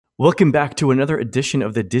Welcome back to another edition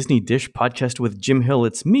of the Disney Dish podcast with Jim Hill.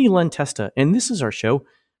 It's me, Len Testa, and this is our show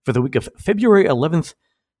for the week of February 11th,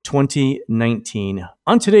 2019.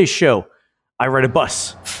 On today's show, I ride a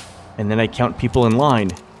bus, and then I count people in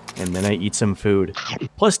line, and then I eat some food.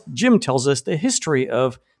 Plus, Jim tells us the history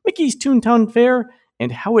of Mickey's Toontown Fair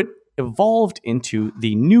and how it evolved into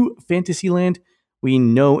the new Fantasyland we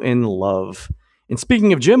know and love. And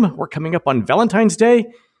speaking of Jim, we're coming up on Valentine's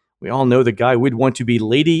Day. We all know the guy we'd want to be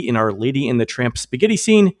Lady in our Lady and the Tramp spaghetti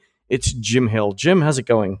scene. It's Jim Hill. Jim, how's it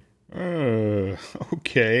going?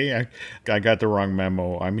 Okay. I got the wrong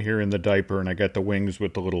memo. I'm here in the diaper, and I got the wings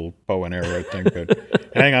with the little bow and arrow thing.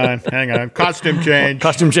 But hang on. Costume change.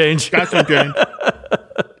 Costume change.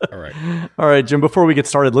 All right, Jim, before we get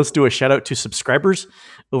started, let's do a shout out to subscribers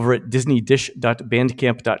over at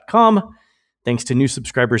disneydish.bandcamp.com. Thanks to new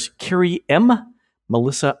subscribers Carrie M.,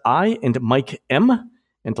 Melissa I., and Mike M.,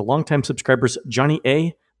 and to longtime subscribers Johnny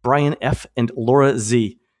A., Brian F., and Laura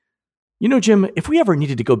Z. You know, Jim, if we ever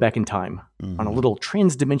needed to go back in time on a little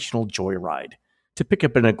trans-dimensional joyride to pick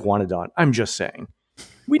up an iguanodon, I'm just saying,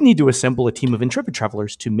 we'd need to assemble a team of intrepid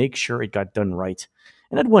travelers to make sure it got done right.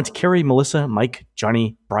 And I'd want Carrie, Melissa, Mike,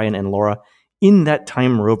 Johnny, Brian, and Laura in that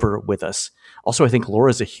time rover with us. Also, I think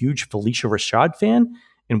Laura's a huge Felicia Rashad fan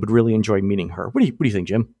and would really enjoy meeting her. What do you think,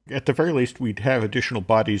 Jim? At the very least, we'd have additional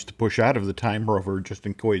bodies to push out of the time rover just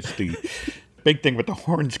in case the big thing with the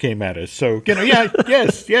horns came at us. So,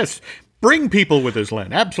 yes. Bring people with us,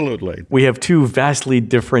 Len. Absolutely. We have two vastly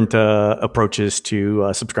different approaches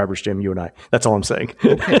to subscribers, Jim, you and I. That's all I'm saying.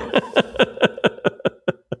 Okay.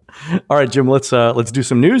 All right, Jim, let's do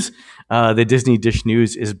some news. The Disney Dish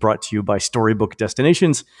News is brought to you by Storybook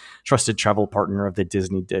Destinations, trusted travel partner of the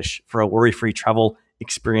Disney Dish. For a worry-free travel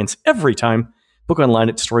experience every time, book online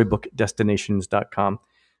at storybookdestinations.com.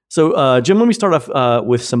 So, Jim, let me start off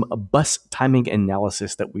with some bus timing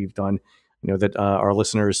analysis that we've done. You know that our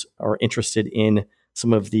listeners are interested in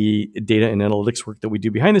some of the data and analytics work that we do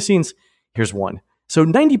behind the scenes. Here's one. So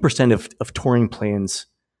 90% of touring plans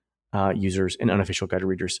users and unofficial guide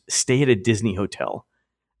readers stay at a Disney hotel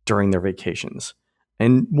during their vacations.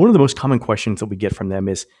 And one of the most common questions that we get from them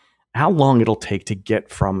is how long it'll take to get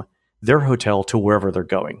from their hotel to wherever they're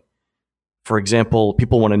going. For example,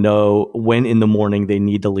 people want to know when in the morning they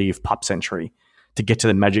need to leave Pop Century to get to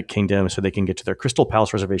the Magic Kingdom so they can get to their Crystal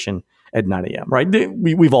Palace reservation at 9 a.m., right?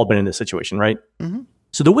 We've all been in this situation, right? Mm-hmm.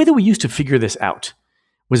 So the way that we used to figure this out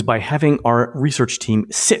was by having our research team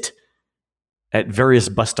sit at various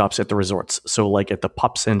bus stops at the resorts. So like at the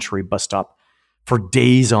Pop Century bus stop for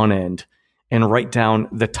days on end and write down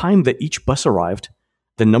the time that each bus arrived,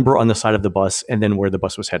 the number on the side of the bus, and then where the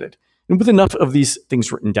bus was headed. And with enough of these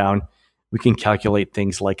things written down, we can calculate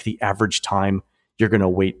things like the average time you're going to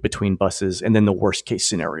wait between buses and then the worst case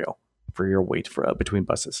scenario for your wait for between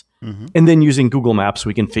buses. Mm-hmm. And then using Google Maps,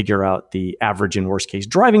 we can figure out the average and worst case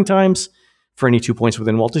driving times for any 2 points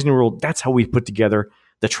within Walt Disney World. That's how we put together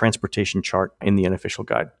the transportation chart in the unofficial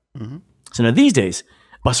guide. Mm-hmm. So now these days,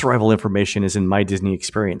 bus arrival information is in My Disney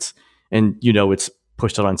Experience. And you know it's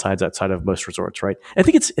posted on sides outside of most resorts, right? I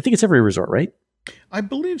think it's every resort, right? I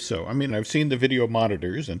believe so. I mean, I've seen the video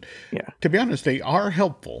monitors, and to be honest, they are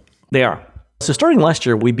helpful. They are. So starting last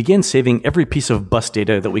year, we began saving every piece of bus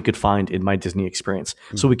data that we could find in My Disney Experience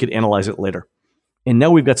so we could analyze it later. And now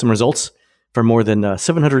we've got some results for more than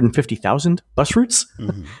 750,000 bus routes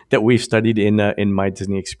that we've studied in My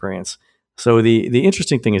Disney Experience. So the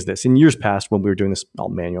interesting thing is this. In years past, when we were doing this all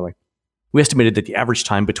manually, we estimated that the average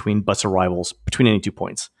time between bus arrivals between any 2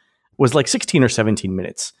 points was like 16 or 17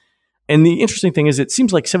 minutes. And the interesting thing is it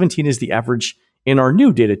seems like 17 is the average in our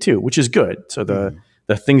new data too, which is good. So the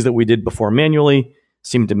things that we did before manually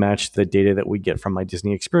seem to match the data that we get from My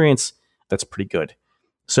Disney Experience. That's pretty good.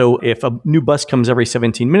 So if a new bus comes every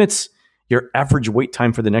 17 minutes, your average wait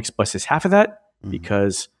time for the next bus is half of that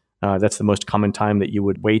because that's the most common time that you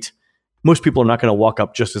would wait. Most people are not going to walk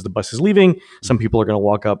up just as the bus is leaving. Some people are going to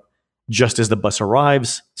walk up just as the bus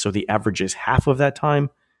arrives. So the average is half of that time.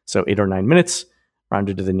 So 8 or 9 minutes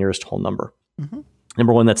rounded to the nearest whole number. Mm-hmm.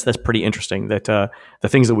 Number one, that's pretty interesting that the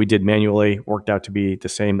things that we did manually worked out to be the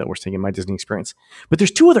same that we're seeing in My Disney Experience. But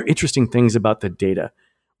there's two other interesting things about the data.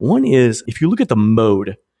 One is if you look at the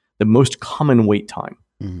mode, the most common wait time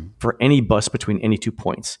for any bus between any 2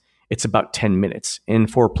 points, it's about 10 minutes. And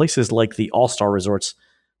for places like the All-Star Resorts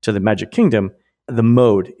to the Magic Kingdom, the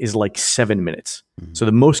mode is like 7 minutes. So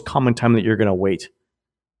the most common time that you're going to wait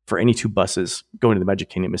for any two buses going to the Magic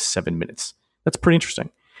Kingdom is 7 minutes. That's pretty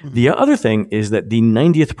interesting. The other thing is that the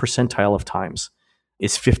 90th percentile of times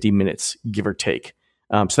is 50 minutes, give or take.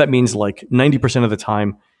 So that means like 90% of the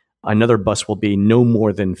time, another bus will be no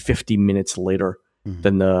more than 50 minutes later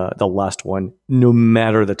than the last one, no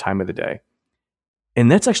matter the time of the day. And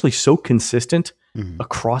that's actually so consistent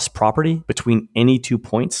across property between any 2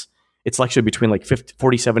 points. It's actually between like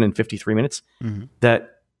 47 and 53 minutes that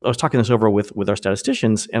I was talking this over with our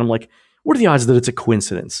statisticians, and I'm like, what are the odds that it's a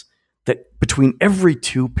coincidence that between every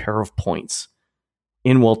 2 pair of points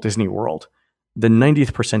in Walt Disney World, the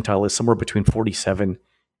 90th percentile is somewhere between 47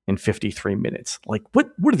 and 53 minutes? Like, what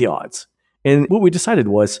are the odds? And what we decided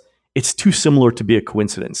was it's too similar to be a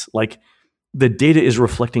coincidence. Like, the data is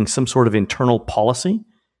reflecting some sort of internal policy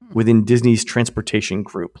within Disney's transportation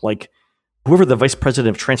group. Like, whoever the vice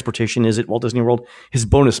president of transportation is at Walt Disney World, his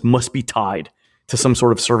bonus must be tied to some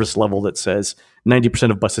sort of service level that says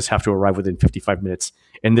 90% of buses have to arrive within 55 minutes.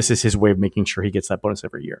 And this is his way of making sure he gets that bonus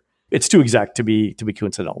every year. It's too exact to be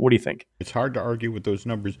coincidental. What do you think? It's hard to argue with those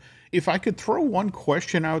numbers. If I could throw one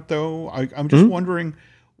question out, though, I'm just wondering,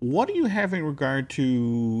 what do you have in regard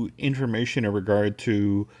to information in regard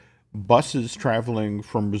to buses traveling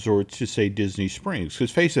from resorts to, say, Disney Springs?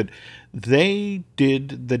 Because face it, they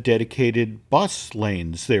did the dedicated bus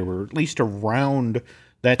lanes there, or at least around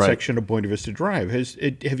that section of Buena Vista Drive.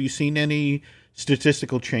 Have you seen any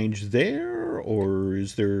statistical change there, or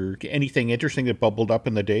is there anything interesting that bubbled up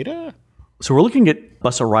in the data? So we're looking at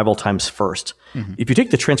bus arrival times first. If you take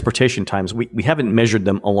the transportation times, we haven't measured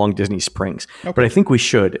them along Disney Springs, but I think we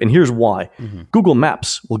should. And here's why. Google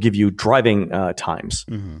Maps will give you driving times,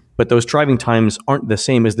 but those driving times aren't the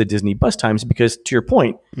same as the Disney bus times because, to your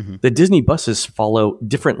point, the Disney buses follow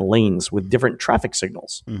different lanes with different traffic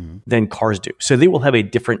signals than cars do. So they will have a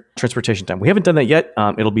different transportation time. We haven't done that yet.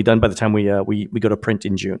 It'll be done by the time we go to print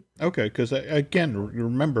in June. Okay, because again,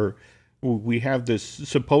 remember, we have this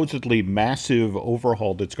supposedly massive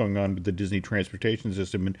overhaul that's going on with the Disney transportation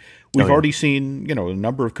system. And we've already seen, a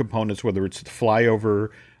number of components, whether it's the flyover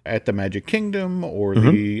at the Magic Kingdom or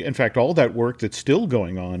in fact, all that work that's still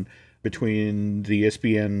going on between the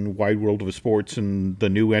ESPN Wide World of Sports and the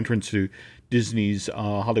new entrance to Disney's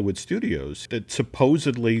Hollywood Studios that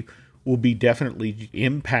supposedly will be definitely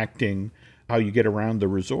impacting how you get around the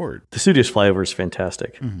resort. The Studios flyover is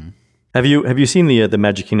fantastic. Have you seen the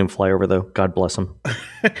Magic Kingdom flyover, though? God bless them.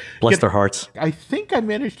 Bless their hearts. I think I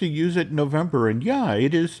managed to use it in November, and yeah,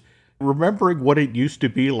 it is remembering what it used to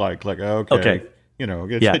be like. Like, okay.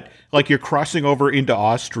 It's like you're crossing over into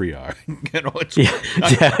Austria. It's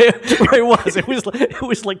it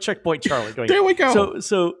was like Checkpoint Charlie going. There we go.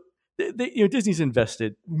 So Disney's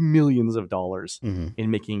invested millions of dollars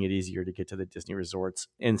in making it easier to get to the Disney resorts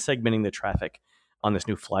and segmenting the traffic on this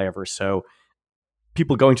new flyover. So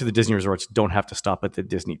people going to the Disney resorts don't have to stop at the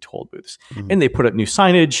Disney toll booths. And they put up new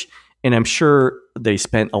signage, and I'm sure they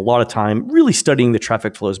spent a lot of time really studying the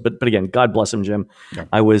traffic flows. But again, God bless them, Jim. Yeah.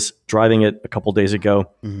 I was driving it a couple days ago,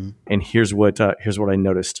 and here's what I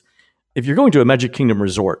noticed. If you're going to a Magic Kingdom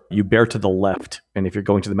resort, you bear to the left, and if you're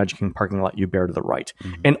going to the Magic Kingdom parking lot, you bear to the right.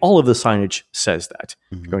 And all of the signage says that.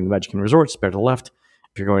 If you're going to the Magic Kingdom resorts, bear to the left.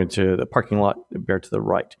 If you're going to the parking lot, bear to the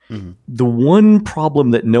right. The one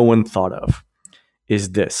problem that no one thought of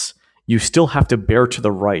is this: you still have to bear to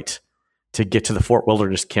the right to get to the Fort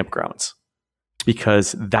Wilderness campgrounds,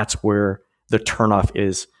 because that's where the turnoff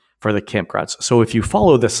is for the campgrounds. So if you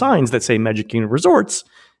follow the signs that say Magic Kingdom Resorts,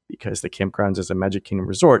 because the campgrounds is a Magic Kingdom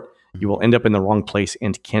resort, you will end up in the wrong place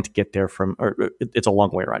and can't get there from, or it's a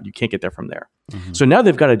long way around. You can't get there from there. So now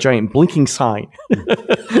they've got a giant blinking sign.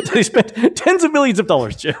 They spent tens of millions of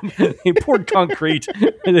dollars, Jim. They poured concrete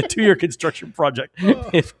in a 2-year construction project.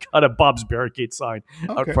 They've got a Bob's Barricade sign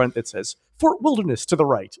out front that says Fort Wilderness to the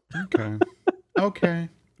right. Okay.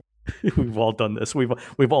 We've all done this.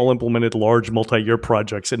 We've all implemented large multi-year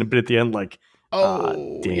projects and been at the end like,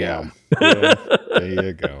 damn. Yeah. There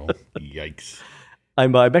you go. Yikes.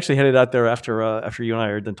 I'm actually headed out there after you and I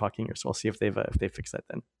are done talking here, so I'll see if they've fixed that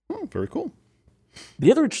then. Oh, very cool.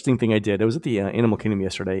 The other interesting thing I did, I was at the Animal Kingdom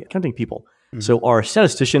yesterday, counting people. So our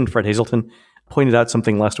statistician, Fred Hazelton, pointed out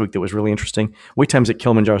something last week that was really interesting. Wait times at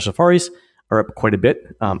Kilimanjaro safaris are up quite a bit,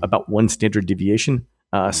 about 1 standard deviation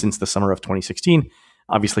since the summer of 2016.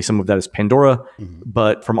 Obviously, some of that is Pandora,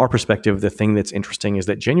 but from our perspective, the thing that's interesting is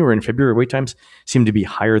that January and February wait times seem to be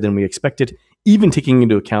higher than we expected, even taking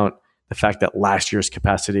into account the fact that last year's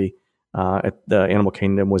capacity at the Animal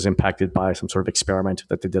Kingdom was impacted by some sort of experiment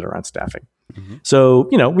that they did around staffing. So,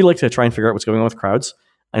 we like to try and figure out what's going on with crowds.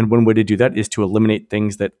 And one way to do that is to eliminate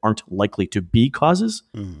things that aren't likely to be causes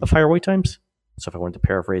of higher wait times. So if I wanted to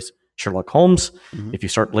paraphrase Sherlock Holmes, if you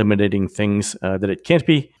start eliminating things that it can't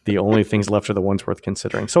be, the only things left are the ones worth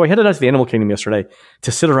considering. So I headed out to the Animal Kingdom yesterday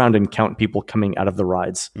to sit around and count people coming out of the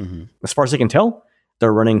rides. As far as I can tell,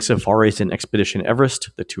 they're running Safaris and Expedition Everest,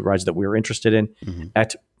 the 2 rides that we were interested in,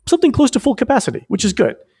 at something close to full capacity, which is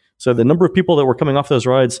good. So the number of people that were coming off those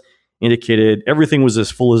rides indicated everything was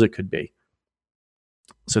as full as it could be.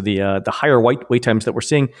 So the higher wait times that we're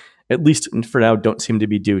seeing, at least for now, don't seem to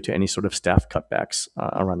be due to any sort of staff cutbacks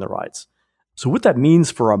around the rides. So what that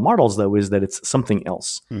means for our models, though, is that it's something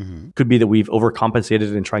else. Could be that we've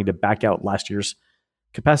overcompensated in trying to back out last year's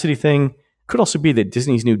capacity thing. Could also be that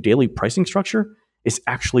Disney's new daily pricing structure is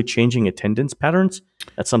actually changing attendance patterns.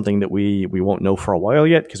 That's something that we won't know for a while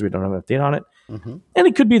yet because we don't have an update on it. And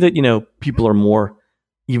it could be that, people are more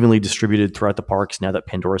evenly distributed throughout the parks now that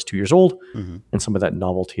Pandora's 2 years old and some of that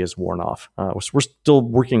novelty has worn off. We're still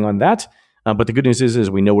working on that. But the good news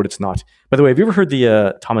is we know what it's not. By the way, have you ever heard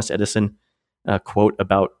the Thomas Edison quote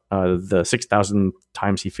about the 6,000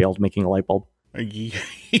 times he failed making a light bulb?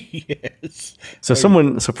 Yes. So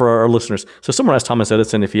for our listeners, someone asked Thomas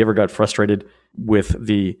Edison if he ever got frustrated with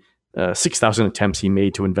the 6,000 attempts he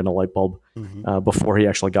made to invent a light bulb before he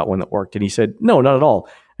actually got one that worked. And he said, no, not at all.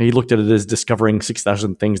 And he looked at it as discovering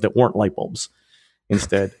 6,000 things that weren't light bulbs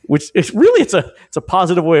instead, which is really, it's a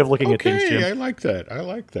positive way of looking at things, Jim. I like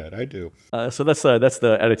that. I do. So that's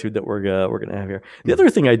the attitude that we're going to have here. The other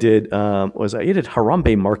thing I did was I ate at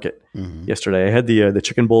Harambe Market yesterday. I had the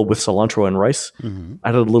chicken bowl with cilantro and rice. I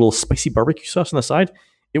had a little spicy barbecue sauce on the side.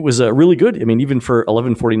 It was really good. I mean, even for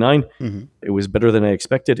 $11.49, it was better than I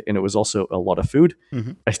expected, and it was also a lot of food.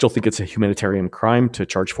 I still think it's a humanitarian crime to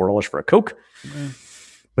charge $4 for a Coke.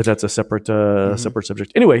 But that's a separate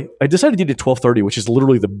subject. Anyway, I decided to eat at 12:30, which is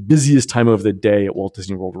literally the busiest time of the day at Walt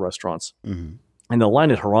Disney World restaurants. And the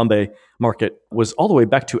line at Harambe Market was all the way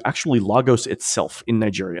back to actually Lagos itself in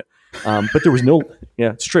Nigeria. But there was no,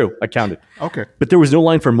 it's true, I counted. Okay. But there was no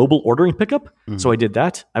line for mobile ordering pickup, so I did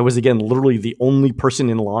that. I was, again, literally the only person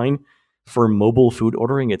in line for mobile food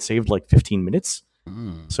ordering. It saved like 15 minutes.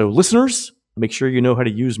 So listeners, make sure you know how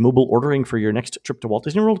to use mobile ordering for your next trip to Walt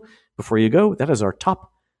Disney World before you go. That is our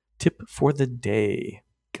top tip for the day.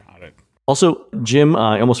 Got it. Also, Jim,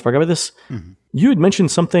 I almost forgot about this. You had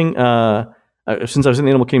mentioned something, since I was in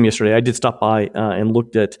the Animal Kingdom yesterday, I did stop by and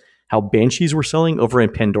looked at how Banshees were selling over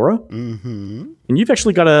in Pandora. And you've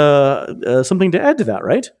actually got something to add to that,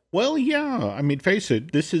 right? Well, yeah. I mean, face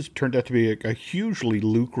it, this has turned out to be a hugely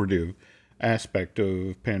lucrative aspect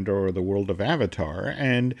of Pandora, the world of Avatar.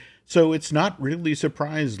 And so it's not really a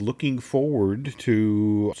surprise looking forward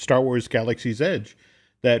to Star Wars Galaxy's Edge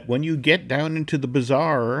that when you get down into the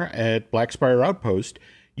bazaar at Black Spire Outpost,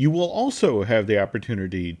 you will also have the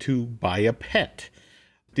opportunity to buy a pet.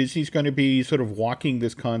 Disney's going to be sort of walking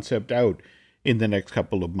this concept out in the next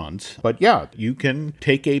couple of months. But yeah, you can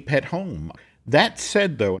take a pet home. That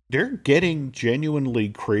said, though, they're getting genuinely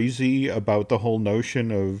crazy about the whole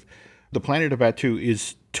notion of the Planet of Batuu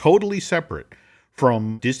is totally separate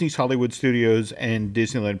from Disney's Hollywood Studios and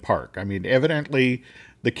Disneyland Park. I mean, evidently,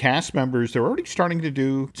 the cast members, they're already starting to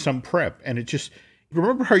do some prep. And it just,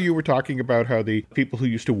 remember how you were talking about how the people who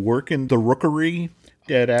used to work in the rookery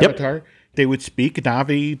at Avatar, they would speak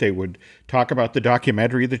Na'vi, they would talk about the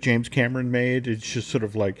documentary that James Cameron made. It's just sort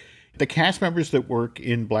of like the cast members that work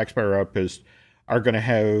in Black Spire Outpost are going to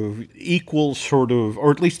have equal sort of,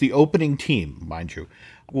 or at least the opening team, mind you,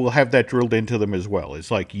 will have that drilled into them as well.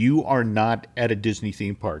 It's like, you are not at a Disney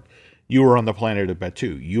theme park. You are on the Planet of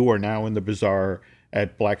Batuu. You are now in the bazaar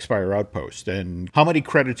at Black Spire Outpost. And how many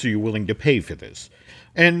credits are you willing to pay for this?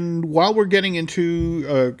 And while we're getting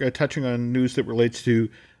into touching on news that relates to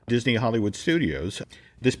Disney Hollywood Studios,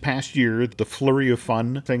 this past year, the Flurry of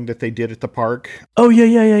Fun thing that they did at the park. Oh,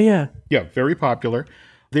 yeah. Yeah, very popular.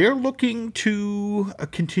 They're looking to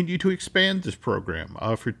continue to expand this program.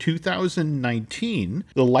 For 2019,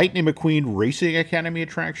 the Lightning McQueen Racing Academy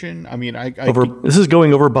attraction. I mean, this is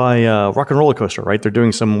going over by Rock and Roller Coaster, right? They're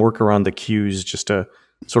doing some work around the queues just to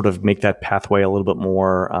sort of make that pathway a little bit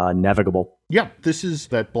more navigable. Yeah, this is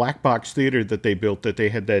that black box theater that they built that they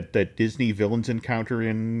had that Disney villains encounter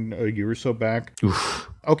in a year or so back. Oof.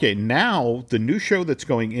 Okay, now the new show that's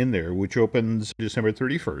going in there, which opens December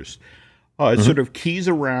 31st, it sort of keys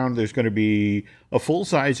around. There's going to be a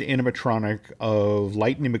full-size animatronic of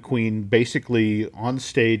Lightning McQueen basically on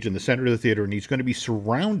stage in the center of the theater, and he's going to be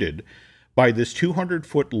surrounded by this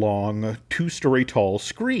 200-foot-long, 2-story tall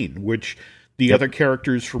screen, which the other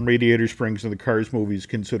characters from Radiator Springs and the Cars movies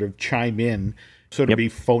can sort of chime in, sort of be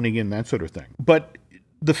phoning in, that sort of thing. But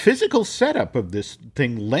the physical setup of this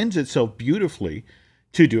thing lends itself beautifully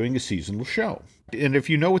to doing a seasonal show. And if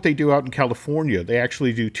you know what they do out in California, they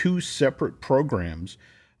actually do 2 separate programs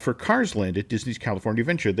for Cars Land at Disney's California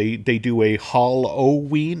Adventure. They do a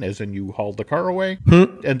Haul-O-Ween, as in you haul the car away,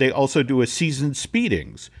 and they also do a Season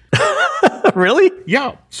Speedings. Really?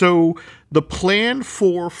 Yeah. So the plan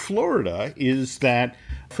for Florida is that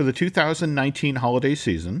For the 2019 holiday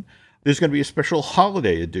season, there's going to be a special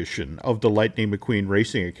holiday edition of the Lightning McQueen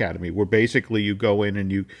Racing Academy, where basically you go in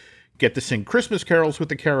and you get to sing Christmas carols with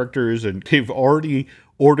the characters, and they've already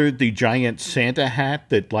ordered the giant Santa hat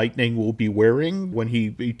that Lightning will be wearing when he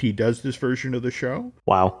does this version of the show.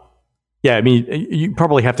 Wow. Yeah, I mean, you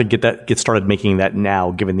probably have to get started making that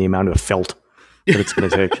now, given the amount of felt that it's going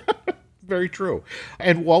to take. Very true.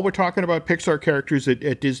 And while we're talking about Pixar characters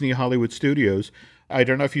at Disney Hollywood Studios, I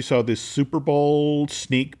don't know if you saw this Super Bowl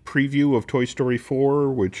sneak preview of Toy Story 4,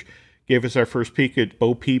 which gave us our first peek at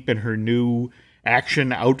Bo Peep in her new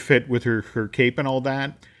action outfit with her cape and all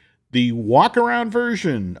that. The walk-around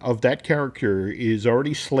version of that character is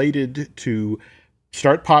already slated to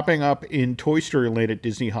start popping up in Toy Story Land at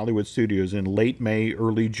Disney Hollywood Studios in late May,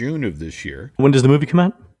 early June of this year. When does the movie come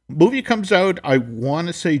out? Movie comes out, I want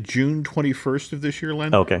to say June 21st of this year,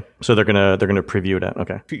 Len. Okay, so they're gonna preview it.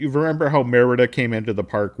 Okay. If you remember how Merida came into the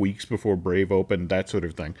park weeks before Brave opened, that sort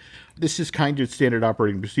of thing. This is kind of standard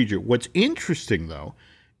operating procedure. What's interesting, though,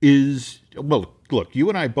 is, well, look, you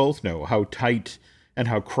and I both know how tight and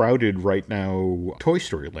how crowded right now Toy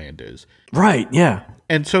Story Land is. Right, yeah.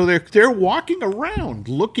 And so they're walking around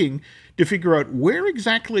looking to figure out where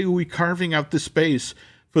exactly are we carving out the space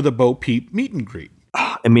for the Bo Peep meet and greet.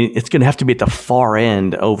 I mean, it's going to have to be at the far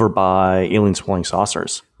end over by Alien Swirling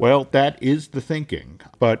Saucers. Well, that is the thinking.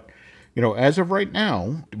 But, as of right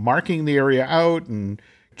now, marking the area out and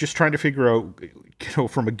just trying to figure out,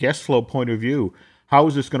 from a guest flow point of view, how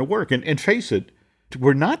is this going to work? And face it,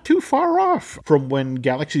 we're not too far off from when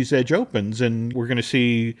Galaxy's Edge opens, and we're going to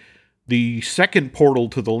see the second portal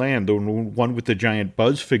to the land, the one with the giant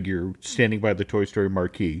Buzz figure standing by the Toy Story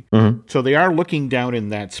marquee. Mm-hmm. So they are looking down in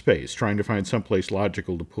that space, trying to find someplace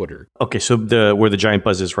logical to put her. Okay, so where the giant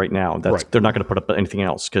Buzz is right now, right. They're not going to put up anything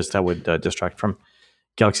else because that would distract from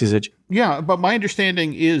Galaxy's Edge. Yeah, but my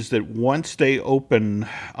understanding is that once they open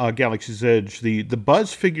Galaxy's Edge, the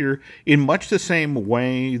Buzz figure, in much the same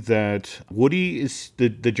way that Woody is, the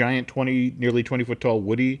giant nearly 20-foot tall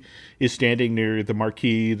Woody is standing near the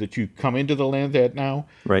marquee that you come into the land at now.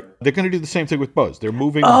 Right. They're going to do the same thing with Buzz. They're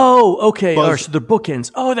moving. Oh, okay. So they're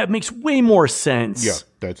bookends. Oh, that makes way more sense. Yeah,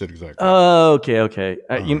 that's it exactly. Oh, okay.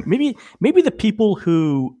 Maybe the people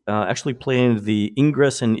who actually planned the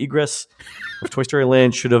ingress and egress of Toy Story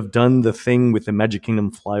Land should have done the thing with the Magic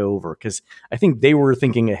Kingdom flyover, because I think they were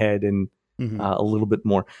thinking ahead and a little bit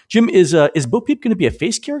more. Jim, is Bo Peep going to be a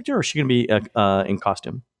face character, or is she going to be in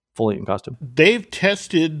costume, fully in costume? They've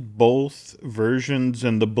tested both versions,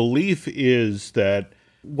 and the belief is that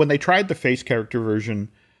when they tried the face character version,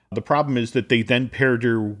 the problem is that they then paired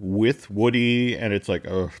her with Woody, and it's like,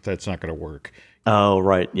 oh, that's not going to work. Oh,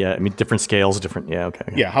 right. Yeah. I mean, different scales, different. Yeah.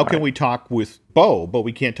 Okay. Yeah. How can we talk with Bo, but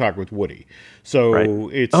we can't talk with Woody? So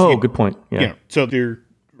it's. Oh, good point. Yeah. So they're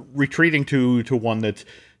retreating to one that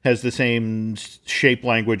has the same shape,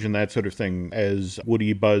 language, and that sort of thing as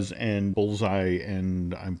Woody, Buzz, and Bullseye,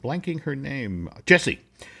 and I'm blanking her name, Jessie.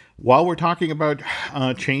 While we're talking about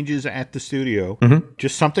changes at the studio,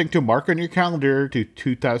 just something to mark on your calendar to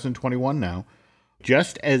 2021 now.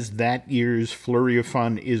 Just as that year's flurry of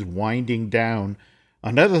fun is winding down,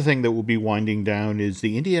 another thing that will be winding down is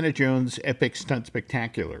the Indiana Jones Epic Stunt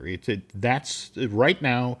Spectacular. That's right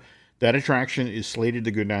now, that attraction is slated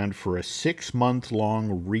to go down for a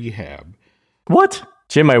 6-month-long rehab. What?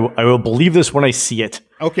 Jim, I will believe this when I see it.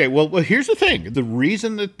 Okay, well, here's the thing. The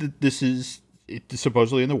reason that this is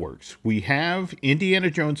supposedly in the works, we have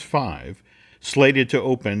Indiana Jones 5 slated to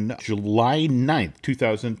open July 9th,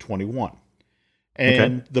 2021.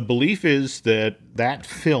 And the belief is that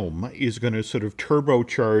film is going to sort of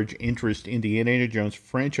turbocharge interest in the Indiana Jones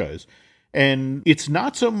franchise. And it's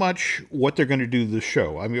not so much what they're going to do to the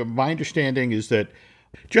show. I mean, my understanding is that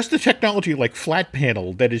just the technology like flat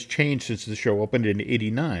panel that has changed since the show opened in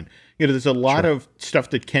 '89. There's a lot of stuff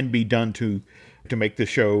that can be done to make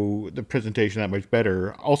the presentation that much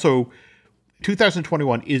better. Also,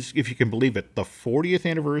 2021 is, if you can believe it, the 40th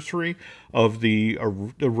anniversary of the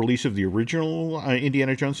release of the original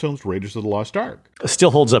Indiana Jones films, Raiders of the Lost Ark.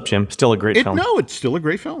 Still holds up, Jim. Still a great film. No, it's still a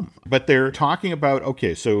great film. But they're talking about,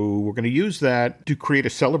 okay, so we're going to use that to create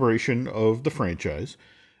a celebration of the franchise.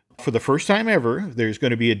 For the first time ever, there's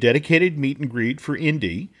going to be a dedicated meet and greet for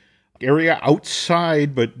Indy, area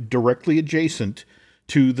outside but directly adjacent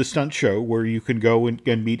to the stunt show where you can go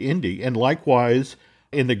and meet Indy. And likewise,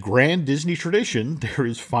 in the grand Disney tradition, there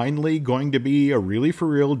is finally going to be a really for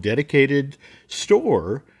real dedicated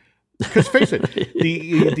store Because face it,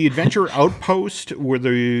 the Adventure Outpost, where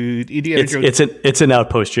the Indiana Jones... It's an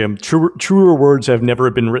outpost, Jim. Truer words have never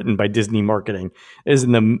been written by Disney marketing. It is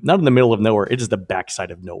not in the middle of nowhere. It is the backside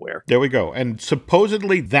of nowhere. There we go. And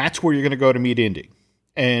supposedly that's where you're going to go to meet Indy.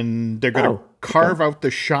 And they're going to carve out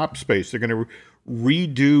the shop space. They're going to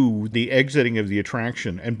redo the exiting of the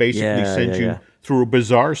attraction and basically send you through a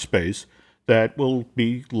bizarre space that will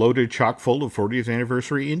be loaded chock full of 40th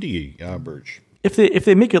anniversary Indy merch. If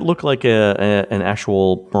they make it look like an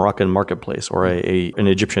actual Moroccan marketplace or an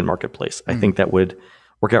Egyptian marketplace, I think that would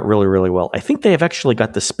work out really, really well. I think they have actually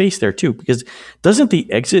got the space there too, because doesn't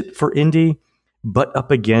the exit for Indy butt up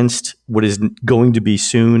against what is going to be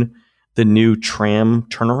soon the new tram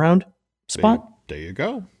turnaround spot? There you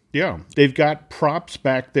go. Yeah. They've got props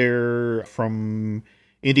back there from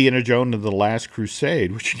Indiana Jones and the Last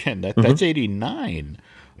Crusade, which again, that's 89.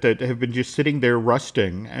 That have been just sitting there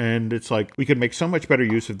rusting, and it's like we could make so much better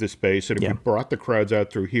use of this space. And if we brought the crowds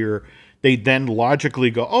out through here, they then logically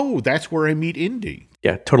go, "Oh, that's where I meet Indy."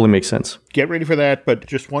 Yeah, totally makes sense. Get ready for that. But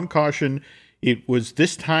just one caution: it was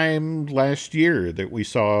this time last year that we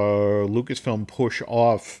saw Lucasfilm push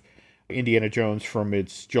off Indiana Jones from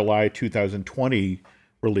its July 2020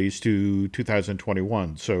 release to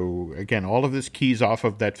 2021. So again, all of this keys off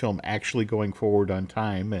of that film actually going forward on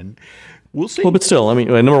time, and we'll see. Well, but still, I mean,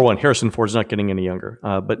 number one, Harrison Ford's not getting any younger.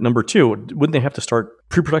 But number two, wouldn't they have to start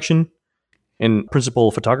pre-production and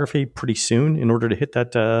principal photography pretty soon in order to hit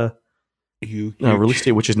that release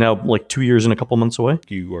date, which is now like 2 years and a couple months away?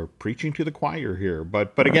 You are preaching to the choir here.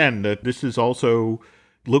 But again, this is also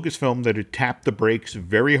Lucasfilm that had tapped the brakes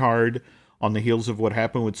very hard on the heels of what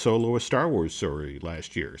happened with Solo, a Star Wars story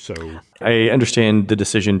last year. So I understand the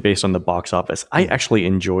decision based on the box office. I actually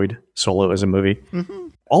enjoyed Solo as a movie. Mm-hmm.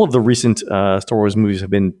 All of the recent Star Wars movies have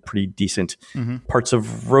been pretty decent. Mm-hmm. Parts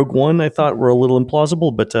of Rogue One I thought were a little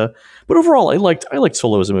implausible, but overall I liked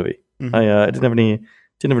Solo as a movie. Mm-hmm. I didn't have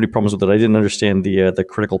any problems with it. I didn't understand the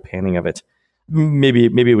critical panning of it. Maybe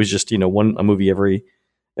it was just a movie every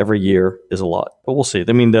year is a lot, but we'll see.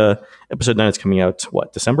 I mean, the episode 9 is coming out,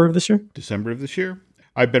 December of this year? December of this year.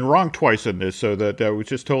 I've been wrong twice on this, so that I was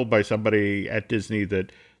just told by somebody at Disney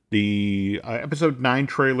that the episode 9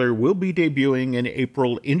 trailer will be debuting in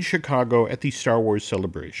April in Chicago at the Star Wars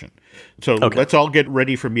Celebration. So Let's all get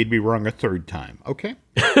ready for me to be wrong a third time, okay?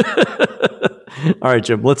 All right,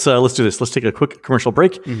 Jim, let's do this. Let's take a quick commercial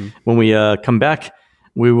break. Mm-hmm. When we come back,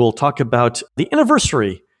 we will talk about the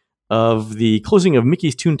anniversary of the closing of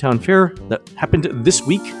Mickey's Toontown Fair that happened this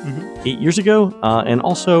week, 8 years ago, and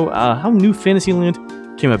also how New Fantasyland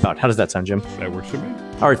came about. How does that sound, Jim? That works for me.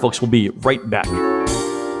 All right, folks, we'll be right back.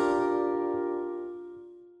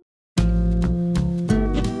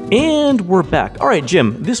 And we're back. All right,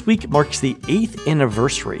 Jim, this week marks the 8th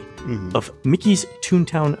anniversary of Mickey's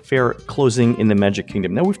Toontown Fair closing in the Magic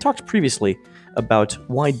Kingdom. Now, we've talked previously about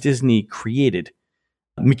why Disney created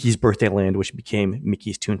Mickey's Birthday Land, which became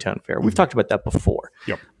Mickey's Toontown Fair. We've talked about that before.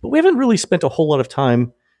 Yep. But we haven't really spent a whole lot of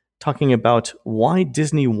time talking about why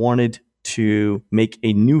Disney wanted to make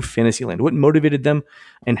a new Fantasyland, what motivated them,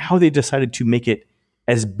 and how they decided to make it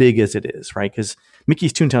as big as it is, right? Because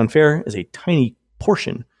Mickey's Toontown Fair is a tiny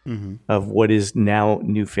portion of what is now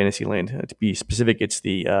New Fantasyland. To be specific, it's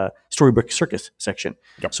the Storybook Circus section.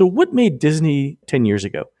 Yep. So what made Disney 10 years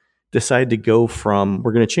ago decide to go from,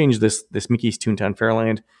 we're going to change this Mickey's Toontown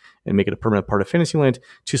Fairland and make it a permanent part of Fantasyland,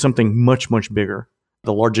 to something much, much bigger,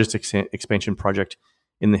 the largest expansion project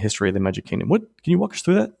in the history of the Magic Kingdom? Can you walk us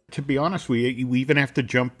through that? To be honest, we even have to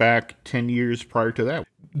jump back 10 years prior to that.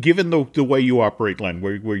 Given the way you operate, Len,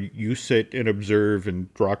 where you sit and observe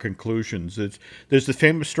and draw conclusions, there's the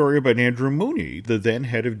famous story about Andrew Mooney, the then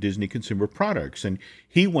head of Disney Consumer Products, and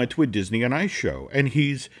he went to a Disney on Ice show, and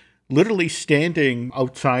he's literally standing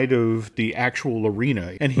outside of the actual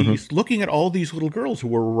arena, and he's looking at all these little girls who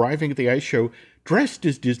were arriving at the ice show dressed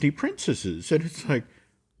as Disney princesses. And it's like,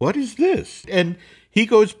 what is this? And he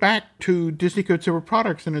goes back to Disney Consumer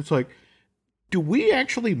Products, and it's like, do we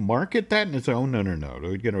actually market that? And it's like, oh, no.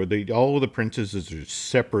 All of the princesses are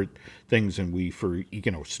separate things, and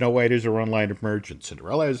Snow White is our own line of merch, and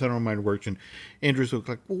Cinderella is our own line of merch, and Andrew's like,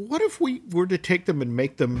 well, what if we were to take them and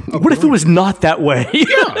make them... What if it was not that way?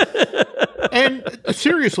 Yeah. And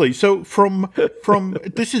seriously, so from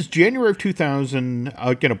this is January of 2000,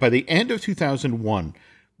 by the end of 2001,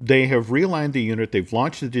 they have realigned the unit, they've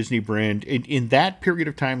launched the Disney brand. In that period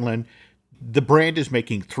of time, Len, the brand is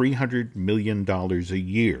making $300 million a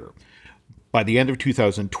year. By the end of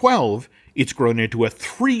 2012, it's grown into a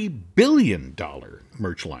 $3 billion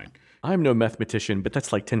merch line. I'm no mathematician, but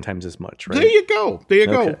that's like 10 times as much, right? There you go. There you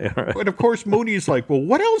go. Okay, all right. And of course, Mooney's like, well,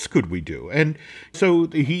 what else could we do? And so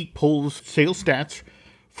he pulls sales stats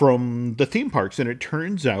from the theme parks, and it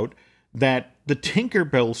turns out that the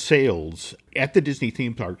Tinkerbell sales at the Disney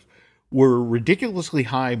theme parks were ridiculously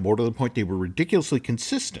high, more to the point they were ridiculously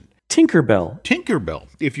consistent. Tinkerbell,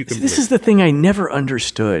 if you can believe. This is the thing I never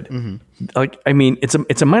understood. Like, I mean,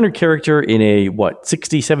 it's a minor character in a,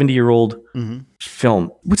 60, 70-year-old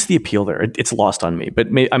film. What's the appeal there? It's lost on me, but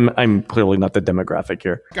I'm clearly not the demographic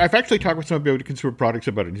here. I've actually talked with somebody about consumer products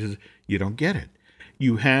about it. He says, you don't get it.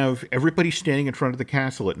 You have everybody standing in front of the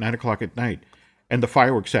castle at 9 o'clock at night, and the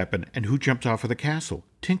fireworks happen, and who jumps off of the castle?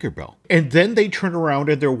 Tinkerbell. And then they turn around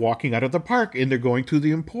and they're walking out of the park, and they're going through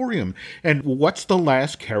the Emporium. And what's the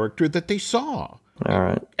last character that they saw? All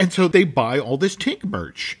right. And so they buy all this Tink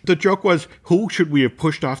merch. The joke was, who should we have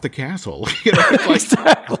pushed off the castle? It's like,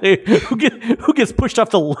 exactly. Who gets pushed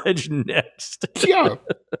off the ledge next? Yeah.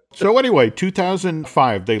 So anyway,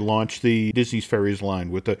 2005, they launched the Disney's Fairies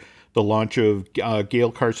line with the launch of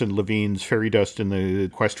Gail Carson Levine's Fairy Dust and the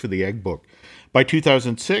Quest for the Egg book. By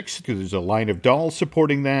 2006, because there's a line of dolls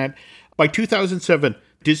supporting that. By 2007,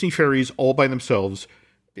 Disney Fairies all by themselves,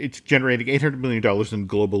 it's generating $800 million in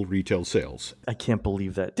global retail sales. I can't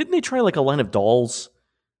believe that. Didn't they try like a line of dolls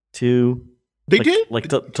too? They did? Like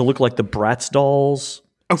to look like the Bratz dolls?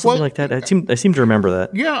 Something like that. I seem to remember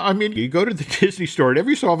that. Yeah, I mean, you go to the Disney store, and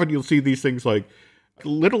every so often you'll see these things like,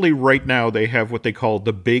 literally right now they have what they call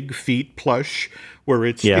the Big Feet plush, where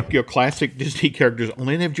it's your classic Disney characters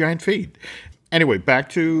only have giant feet. Anyway, back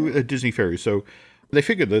to Disney Fairies. So they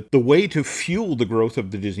figured that the way to fuel the growth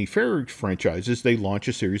of the Disney Fairy franchise is they launch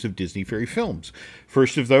a series of Disney Fairy films.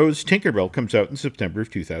 First of those, Tinkerbell, comes out in September of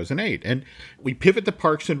 2008. And we pivot to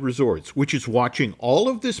Parks and Resorts, which is watching all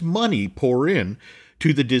of this money pour in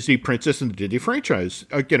to the Disney Princess and the Disney franchise,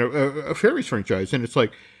 a Fairies franchise. And it's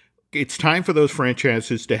like, it's time for those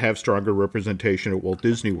franchises to have stronger representation at Walt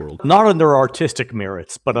Disney World. Not on their artistic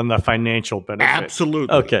merits, but on the financial benefit.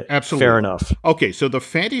 Absolutely. Okay. Absolutely. Fair enough. Okay, so the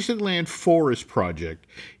Fantasyland Forest project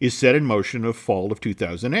is set in motion of fall of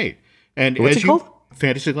 2008. And what's it called?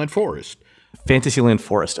 Fantasyland Forest. Fantasyland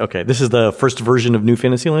Forest. Okay. This is the first version of New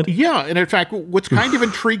Fantasyland? Yeah, and in fact, what's kind of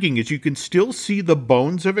intriguing is you can still see the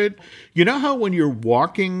bones of it. You know how when you're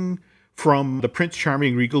walking from the Prince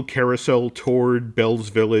Charming Regal Carousel toward Belle's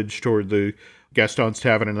Village, toward the Gaston's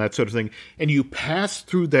Tavern and that sort of thing, and you pass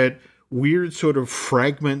through that weird sort of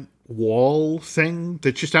fragment wall thing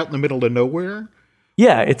that's just out in the middle of nowhere?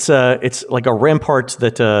 Yeah, it's like a rampart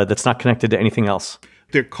that's not connected to anything else.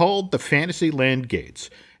 They're called the Fantasyland Gates.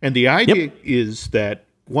 And the idea is that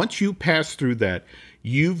once you pass through that,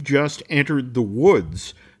 you've just entered the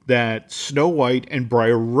woods that Snow White and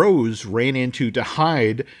Briar Rose ran into to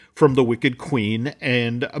hide from the Wicked Queen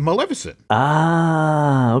and Maleficent.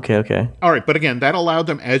 Ah, okay. All right, but again, that allowed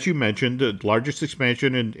them, as you mentioned, the largest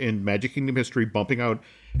expansion in Magic Kingdom history, bumping out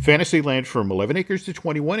Fantasyland from 11 acres to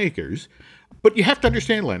 21 acres. But you have to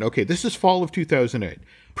understand, Len, okay, this is fall of 2008.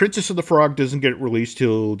 Princess and the Frog doesn't get released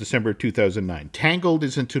till December of 2009. Tangled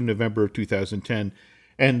is into November of 2010.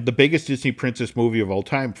 And the biggest Disney princess movie of all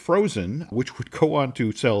time, Frozen, which would go on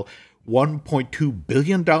to sell $1.2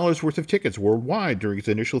 billion worth of tickets worldwide during its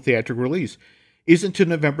initial theatrical release, isn't until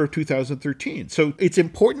November of 2013. So it's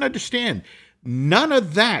important to understand, none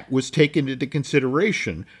of that was taken into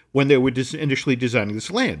consideration when they were initially designing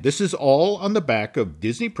this land. This is all on the back of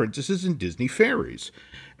Disney princesses and Disney fairies.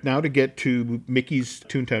 Now to get to Mickey's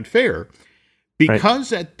Toontown Fair,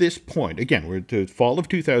 because at this point, again, we're at the fall of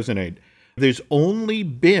 2008, there's only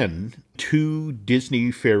been 2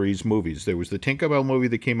 Disney Fairies movies. There was the Tinkerbell movie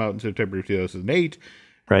that came out in September of 2008,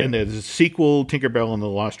 and there's a sequel, Tinkerbell and the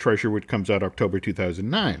Lost Treasure, which comes out October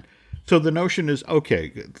 2009. So the notion is,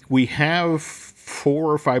 okay, we have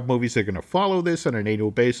 4 or 5 movies that are going to follow this on an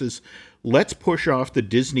annual basis. Let's push off the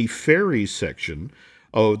Disney Fairies section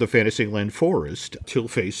of the Fantasyland Forest till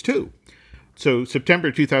Phase 2. So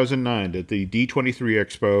September 2009, at the D23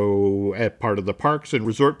 Expo, at part of the Parks and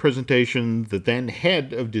Resort presentation, the then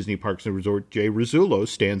head of Disney Parks and Resort, Jay Rizzullo,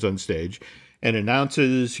 stands on stage and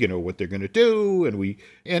announces, what they're going to do.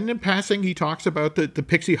 And in passing, he talks about the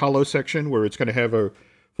Pixie Hollow section, where it's going to have a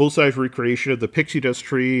full-size recreation of the Pixie Dust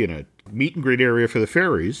tree and a meet and greet area for the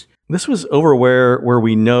fairies. This was over where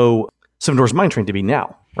we know Seven Dwarfs Mine Train to be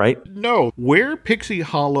now, right? No, where Pixie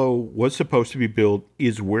Hollow was supposed to be built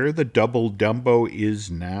is where the Double Dumbo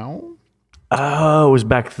is now. Oh, it was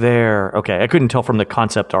back there. Okay, I couldn't tell from the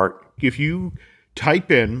concept art. If you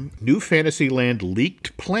type in New Fantasyland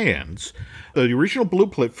leaked plans, the original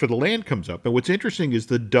blueprint for the land comes up. And what's interesting is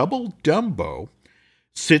the Double Dumbo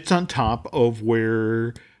sits on top of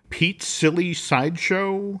where Pete's Silly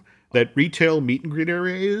Sideshow, that retail meet and greet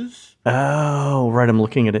area is. Oh, right. I'm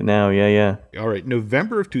looking at it now. Yeah. All right.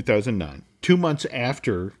 November of 2009, 2 months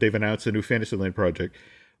after they've announced the new Fantasyland project,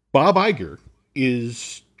 Bob Iger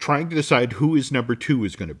is trying to decide who his number 2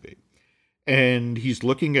 is going to be. And he's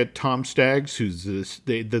looking at Tom Staggs, who's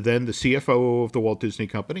then the CFO of the Walt Disney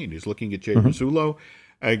Company, and he's looking at Jay Rizzullo,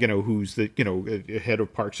 who's the head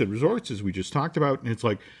of Parks and Resorts, as we just talked about. And it's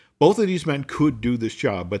like, both of these men could do this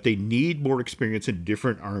job, but they need more experience in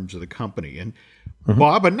different arms of the company. And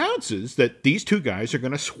Bob announces that these two guys are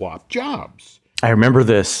going to swap jobs. I remember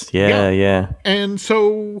this. Yeah. And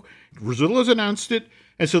so Rizzullo's announced it.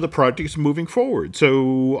 And so the project is moving forward.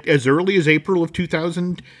 So as early as April of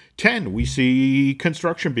 2010, we see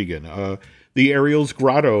construction begin. The Ariel's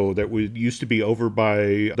Grotto that used to be over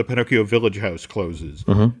by the Pinocchio Village House closes.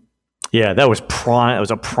 Yeah, that was prime. It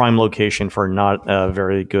was a prime location for not a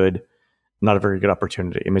very good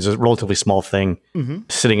opportunity. I mean, it's a relatively small thing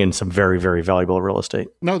sitting in some very, very valuable real estate.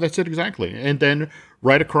 No, that's it exactly. And then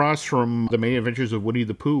right across from the Main Adventures of Winnie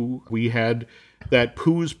the Pooh, we had that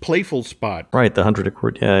Pooh's Playful spot. Right, the 100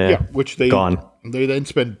 accord. Yeah, which they then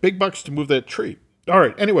spend big bucks to move that tree. All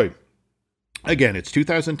right, anyway, again, it's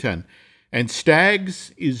 2010, and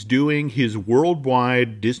Staggs is doing his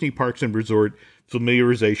worldwide Disney Parks and Resort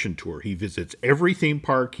familiarization tour. He visits every theme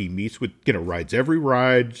park. He meets with, rides every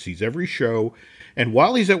ride, sees every show. And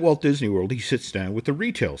while he's at Walt Disney World, he sits down with the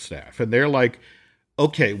retail staff. And they're like,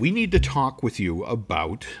 okay, we need to talk with you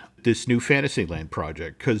about this new Fantasyland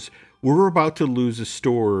project, because we're about to lose a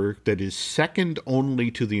store that is second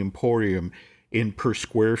only to the Emporium in per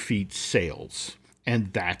square feet sales.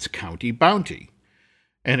 And that's County Bounty.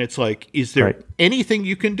 And it's like, is there anything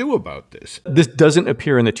you can do about this? This doesn't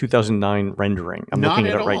appear in the 2009 rendering. I'm looking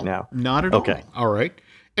at it right now. Not at all. All right.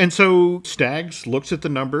 And so Staggs looks at the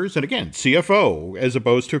numbers, and again, CFO as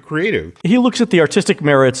opposed to creative. He looks at the artistic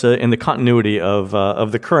merits and the continuity of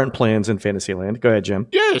the current plans in Fantasyland. Go ahead, Jim.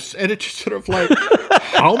 Yes, and it's just sort of like,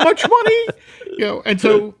 how much money? And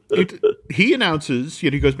so he announces,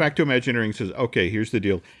 he goes back to Imagineering and says, okay, here's the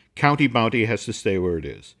deal. County Bounty has to stay where it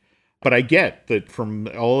is. But I get that from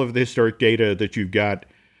all of the historic data that you've got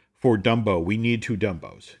for Dumbo, we need 2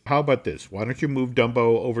 Dumbos. How about this? Why don't you move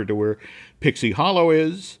Dumbo over to where Pixie Hollow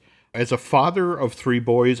is? As a father of 3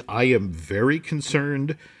 boys, I am very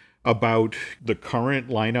concerned about the current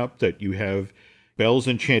lineup that you have Belle's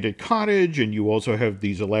Enchanted Cottage, and you also have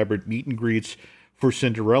these elaborate meet and greets for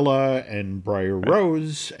Cinderella and Briar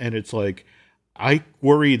Rose. And it's like, I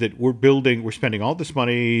worry that we're spending all this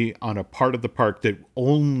money on a part of the park that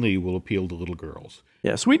only will appeal to little girls.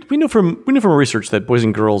 Yes, we know from our research that boys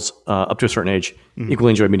and girls up to a certain age equally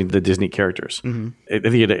enjoy meeting the Disney characters. I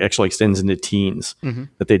think it actually extends into teens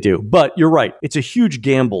that they do. But you're right; it's a huge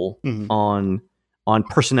gamble on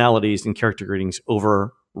personalities and character greetings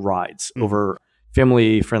over rides, over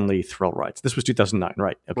family-friendly thrill rides. This was 2009,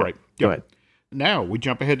 right? Okay. Right. Go ahead. Now we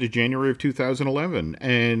jump ahead to January of 2011,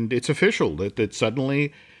 and it's official that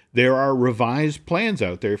suddenly there are revised plans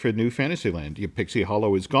out there for New Fantasyland. Pixie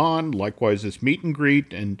Hollow is gone. Likewise, this meet and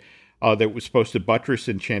greet, and that was supposed to buttress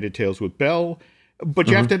Enchanted Tales with Belle. But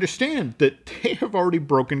you have to understand that they have already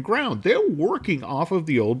broken ground. They're working off of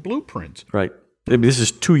the old blueprints. Right. I mean, this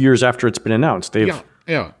is 2 years after it's been announced.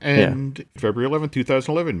 Yeah. And February 11th,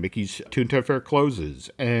 2011, Mickey's Toontown Fair closes.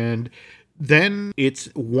 And then it's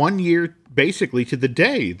 1 year, basically, to the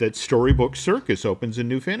day that Storybook Circus opens in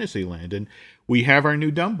New Fantasyland. And we have our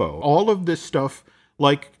new Dumbo. All of this stuff,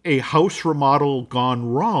 like a house remodel gone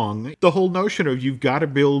wrong, the whole notion of you've got to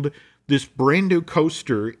build this brand new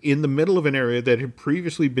coaster in the middle of an area that had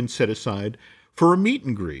previously been set aside for a meet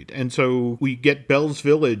and greet. And so we get Belle's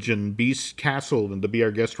Village and Beast's Castle and the Be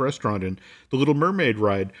Our Guest restaurant and the Little Mermaid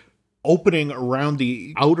ride opening around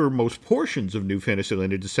the outermost portions of New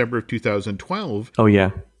Fantasyland in December of 2012. Oh, yeah.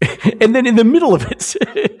 And then in the middle of it,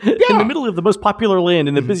 in the middle of the most popular land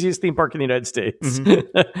in the busiest theme park in the United States,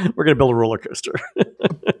 we're going to build a roller coaster.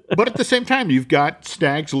 But at the same time, you've got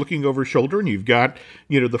Staggs looking over his shoulder, and you've got,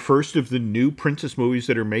 the first of the new princess movies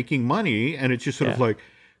that are making money, and it's just sort of like,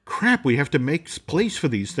 crap, we have to make place for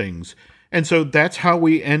these things. And so that's how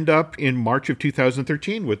we end up in March of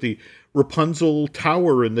 2013 with the Rapunzel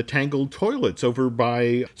Tower and the Tangled Toilets over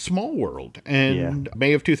by Small World. And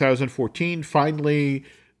May of 2014, finally,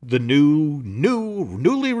 the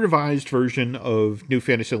newly revised version of New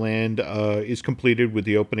Fantasyland is completed with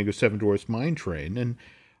the opening of Seven Dwarfs Mine Train. And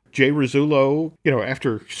Jay Rizzullo,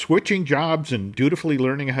 after switching jobs and dutifully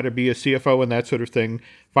learning how to be a CFO and that sort of thing,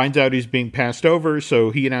 finds out he's being passed over.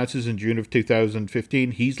 So he announces in June of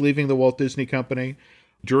 2015 he's leaving the Walt Disney Company.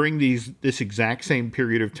 During this exact same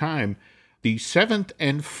period of time, the seventh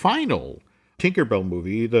and final Tinkerbell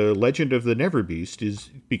movie, The Legend of the Neverbeast,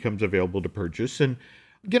 becomes available to purchase. And,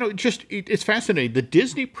 it's fascinating. The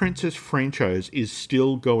Disney Princess franchise is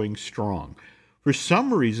still going strong. For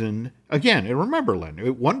some reason, again, and remember, Len,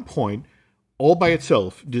 at one point, all by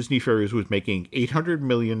itself, Disney Fairies was making $800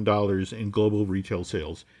 million in global retail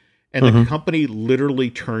sales. And the company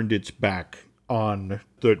literally turned its back on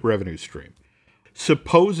the revenue stream.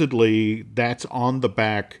 Supposedly, that's on the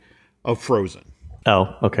back of Frozen.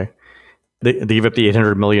 Oh, okay. They gave up the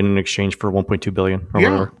 $800 million in exchange for $1.2 billion or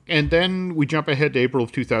whatever. And then we jump ahead to April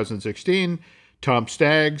of 2016. Tom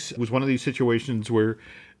Staggs was one of these situations where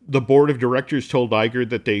the board of directors told Iger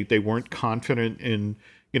that they weren't confident in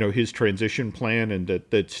his transition plan, and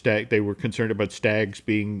that they were concerned about Staggs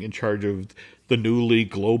being in charge of the newly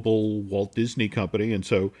global Walt Disney Company. And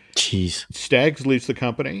so Staggs leaves the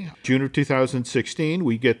company. June of 2016,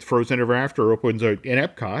 we get Frozen Ever After opens in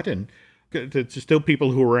Epcot, and there's still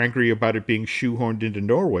people who are angry about it being shoehorned into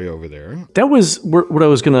Norway over there. That was what I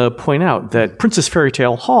was going to point out, that Princess Fairy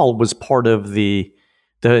Tale Hall was part of the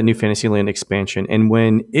new Fantasyland expansion. And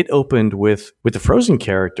when it opened with the Frozen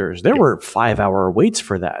characters, there were 5-hour waits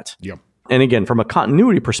for that. Yep. And again, from a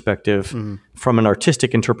continuity perspective, from an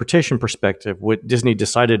artistic interpretation perspective, what Disney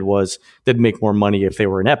decided was they'd make more money if they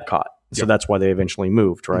were in Epcot. So that's why they eventually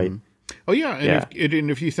moved, right? Oh, yeah. And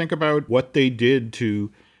if you think about what they did to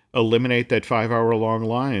eliminate that 5-hour-long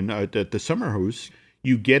line at the Summer House,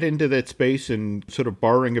 you get into that space and sort of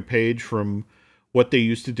borrowing a page from what they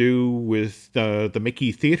used to do with the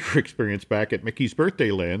Mickey Theater experience back at Mickey's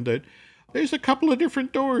Birthday Land, that there's a couple of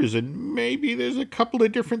different doors and maybe there's a couple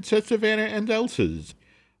of different sets of Anna and Elsa's.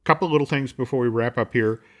 A couple of little things before we wrap up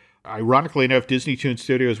here. Ironically enough, Disney Toon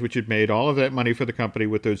Studios, which had made all of that money for the company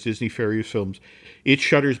with those Disney Fairies films, it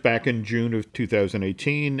shutters back in June of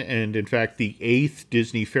 2018. And in fact, the 8th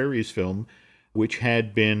Disney Fairies film, which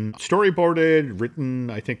had been storyboarded,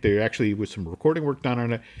 written, I think there actually was some recording work done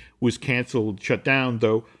on it, was canceled, shut down.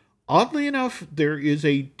 Though, oddly enough, there is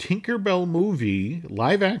a Tinkerbell movie,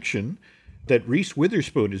 live action, that Reese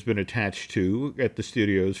Witherspoon has been attached to at the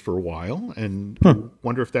studios for a while. And I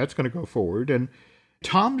wonder if that's going to go forward. And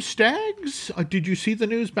Tom Staggs, did you see the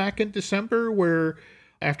news back in December where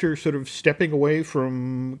after sort of stepping away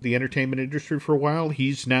from the entertainment industry for a while,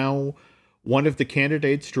 he's now one of the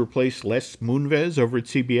candidates to replace Les Moonves over at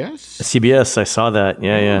CBS? CBS, I saw that.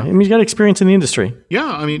 Yeah. I mean, he's got experience in the industry. Yeah,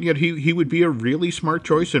 I mean, he would be a really smart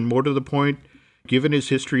choice, and more to the point, given his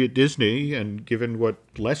history at Disney and given what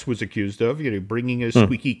Les was accused of, bringing a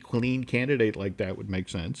squeaky clean candidate like that would make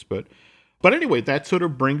sense. But anyway, that sort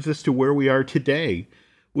of brings us to where we are today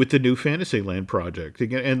with the new Fantasyland project.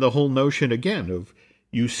 Again, and the whole notion, again, of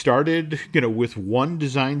you started, with one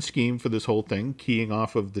design scheme for this whole thing, keying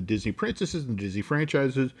off of the Disney princesses and Disney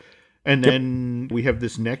franchises. And then we have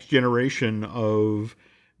this next generation of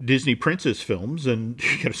Disney princess films. And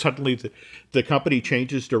suddenly the company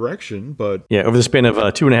changes direction. But yeah, over the span of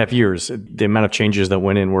 2.5 years, the amount of changes that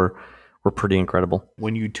went in were pretty incredible.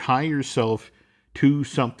 When you tie yourself to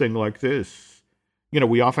something like this,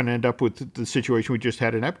 we often end up with the situation we just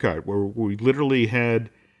had in Epcot, where we literally had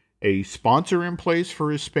a sponsor in place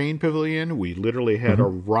for his Spain pavilion. We literally had a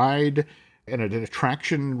ride and an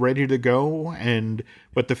attraction ready to go.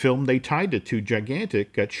 But the film they tied it to,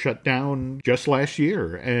 Gigantic, got shut down just last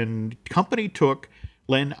year. And company took,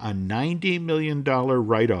 Len, a $90 million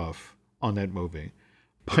write-off on that movie.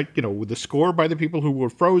 But, with the score by the people who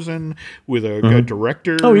were Frozen, with a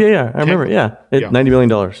director. Oh, yeah. I remember, $90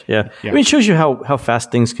 million. Yeah. I mean, it shows you how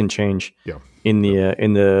fast things can change in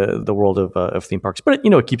the world of theme parks. But,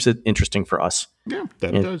 it keeps it interesting for us. Yeah,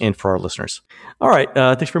 that it does. And for our listeners. All right.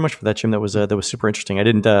 Thanks very much for that, Jim. That was super interesting.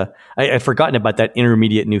 I'd forgotten about that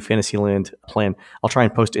intermediate new Fantasyland plan. I'll try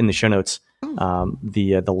and post in the show notes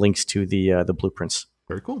the links to the blueprints.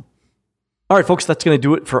 Very cool. All right, folks, that's going to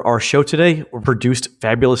do it for our show today. We're produced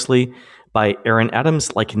fabulously by Aaron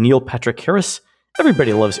Adams, like Neil Patrick Harris.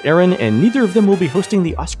 Everybody loves Aaron, and neither of them will be hosting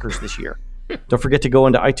the Oscars this year. Don't forget to go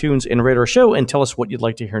into iTunes and rate our show and tell us what you'd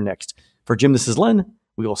like to hear next. For Jim, this is Len.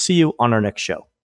 We will see you on our next show.